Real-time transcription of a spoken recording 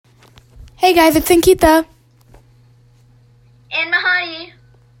Hey guys, it's Ankita. And Mahani.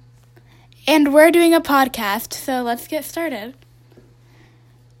 And we're doing a podcast, so let's get started.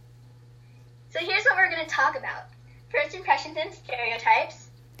 So here's what we're going to talk about. First impressions and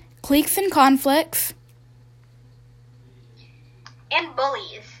stereotypes. Cliques and conflicts. And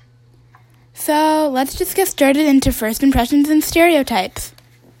bullies. So let's just get started into first impressions and stereotypes.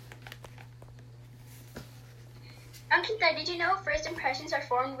 Ankita, did you know first impressions are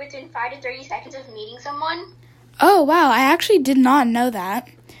formed within 5 to 30 seconds of meeting someone? Oh wow, I actually did not know that.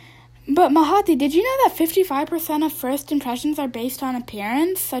 But Mahati, did you know that 55% of first impressions are based on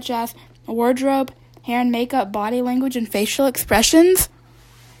appearance, such as wardrobe, hair and makeup, body language, and facial expressions?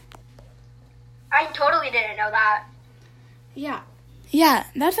 I totally didn't know that. Yeah,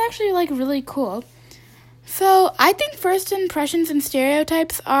 that's actually really cool. So I think first impressions and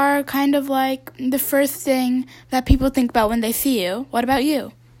stereotypes are kind of like the first thing that people think about when they see you. What about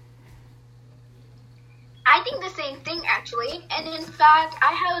you? I think the same thing, actually. And in fact,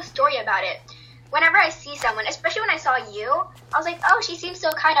 I have a story about it. Whenever I see someone, especially when I saw you, I was like, oh, she seems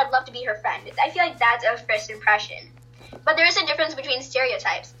so kind, I'd love to be her friend. I feel like that's a first impression. But there is a difference between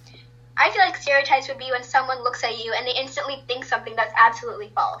stereotypes. I feel like stereotypes would be when someone looks at you and they instantly think something that's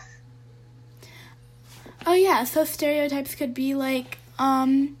absolutely false. Oh yeah, so stereotypes could be if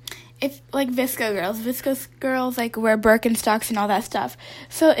Visco girls wear Birkenstocks and all that stuff.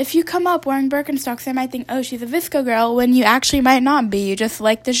 So if you come up wearing Birkenstocks, they might think, oh, she's a Visco girl, when you actually might not be. You just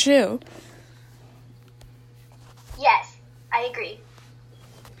like the shoe. Yes, I agree.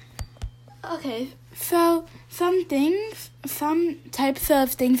 Okay, so some types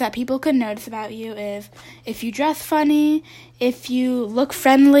of things that people could notice about you is if you dress funny, if you look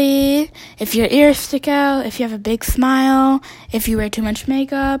friendly, if your ears stick out, if you have a big smile, if you wear too much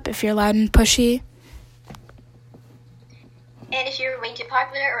makeup, if you're loud and pushy. And if you're way too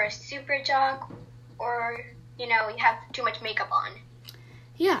popular or a super jock or, you have too much makeup on.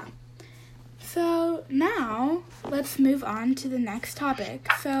 Yeah. So now let's move on to the next topic.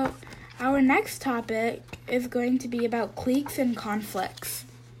 So our next topic is going to be about cliques and conflicts.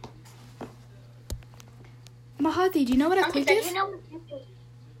 Mahati, do you know what a clique is?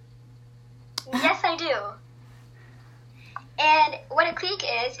 Yes, I do. And what a clique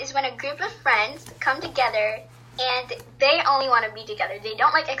is when a group of friends come together and they only want to be together. They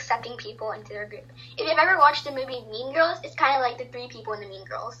don't like accepting people into their group. If you've ever watched the movie Mean Girls, it's kind of like the three people in the Mean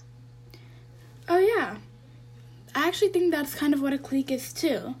Girls. Oh, yeah. I actually think that's kind of what a clique is,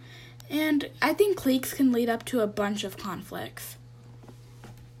 too. And I think cliques can lead up to a bunch of conflicts.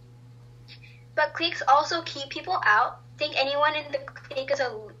 But cliques also keep people out. Think anyone in the clique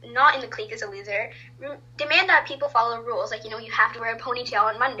not in the clique is a loser. Demand that people follow rules, like, you have to wear a ponytail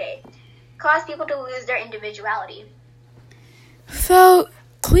on Monday. Cause people to lose their individuality. So,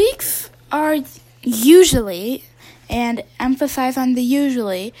 cliques are usually, and emphasize on the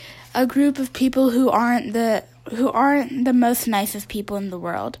usually, a group of people who aren't the most nicest people in the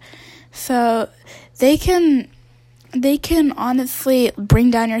world. So they can honestly bring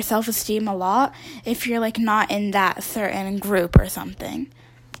down your self-esteem a lot if you're not in that certain group or something.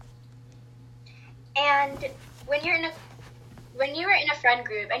 And when you're in a friend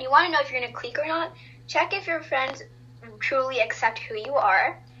group and you want to know if you're in a clique or not, check if your friends truly accept who you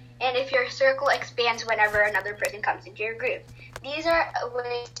are and if your circle expands whenever another person comes into your group. These are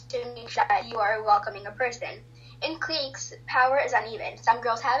ways to make sure that you are welcoming a person. In cliques, power is uneven. Some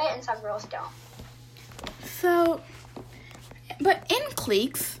girls have it and some girls don't. So, but in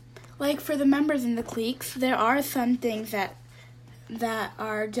cliques, for the members in the cliques, there are some things that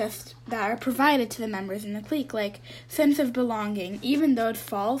are provided to the members in the clique, like sense of belonging, even though it's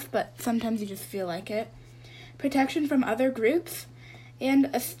false, but sometimes you just feel like it. Protection from other groups, and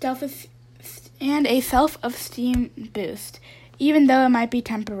a self-esteem boost, even though it might be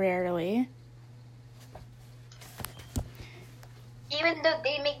temporarily. Even though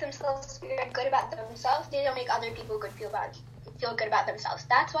they make themselves feel good about themselves, they don't make other people feel good about themselves.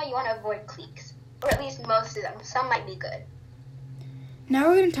 That's why you want to avoid cliques, or at least most of them. Some might be good. Now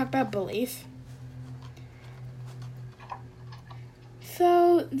we're going to talk about bullies.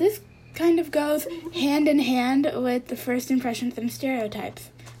 So this kind of goes hand in hand with the first impressions and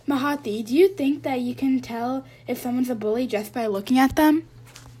stereotypes. Mahati, do you think that you can tell if someone's a bully just by looking at them?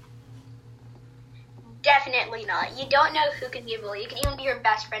 Definitely not. You don't know who can be a bully. You can even be your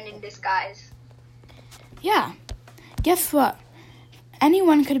best friend in disguise. Yeah. Guess what?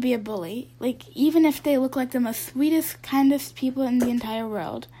 Anyone could be a bully, even if they look like the most sweetest, kindest people in the entire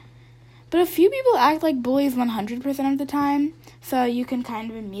world. But a few people act like bullies 100% of the time, so you can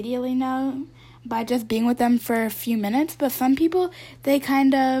kind of immediately know by just being with them for a few minutes. But some people, they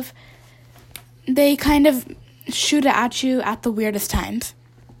kind of they kind of shoot it at you at the weirdest times.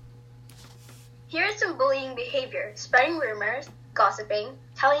 Here is some bullying behavior: spreading rumors, gossiping,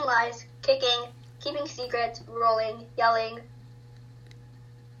 telling lies, kicking, keeping secrets, eye rolling,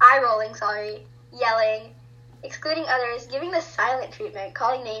 yelling, excluding others, giving the silent treatment,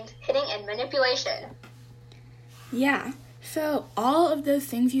 calling names, hitting, and manipulation. Yeah, so all of those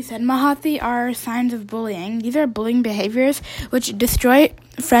things you said, Mahathi, are signs of bullying. These are bullying behaviors which destroy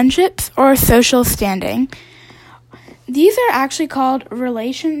friendships or social standing. These are actually called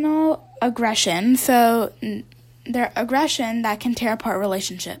relational aggression, so they're aggression that can tear apart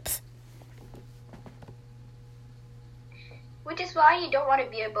relationships. Which is why you don't want to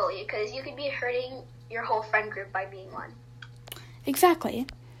be a bully, because you could be hurting your whole friend group by being one. Exactly.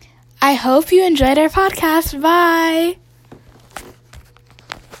 I hope you enjoyed our podcast. Bye!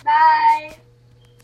 Bye!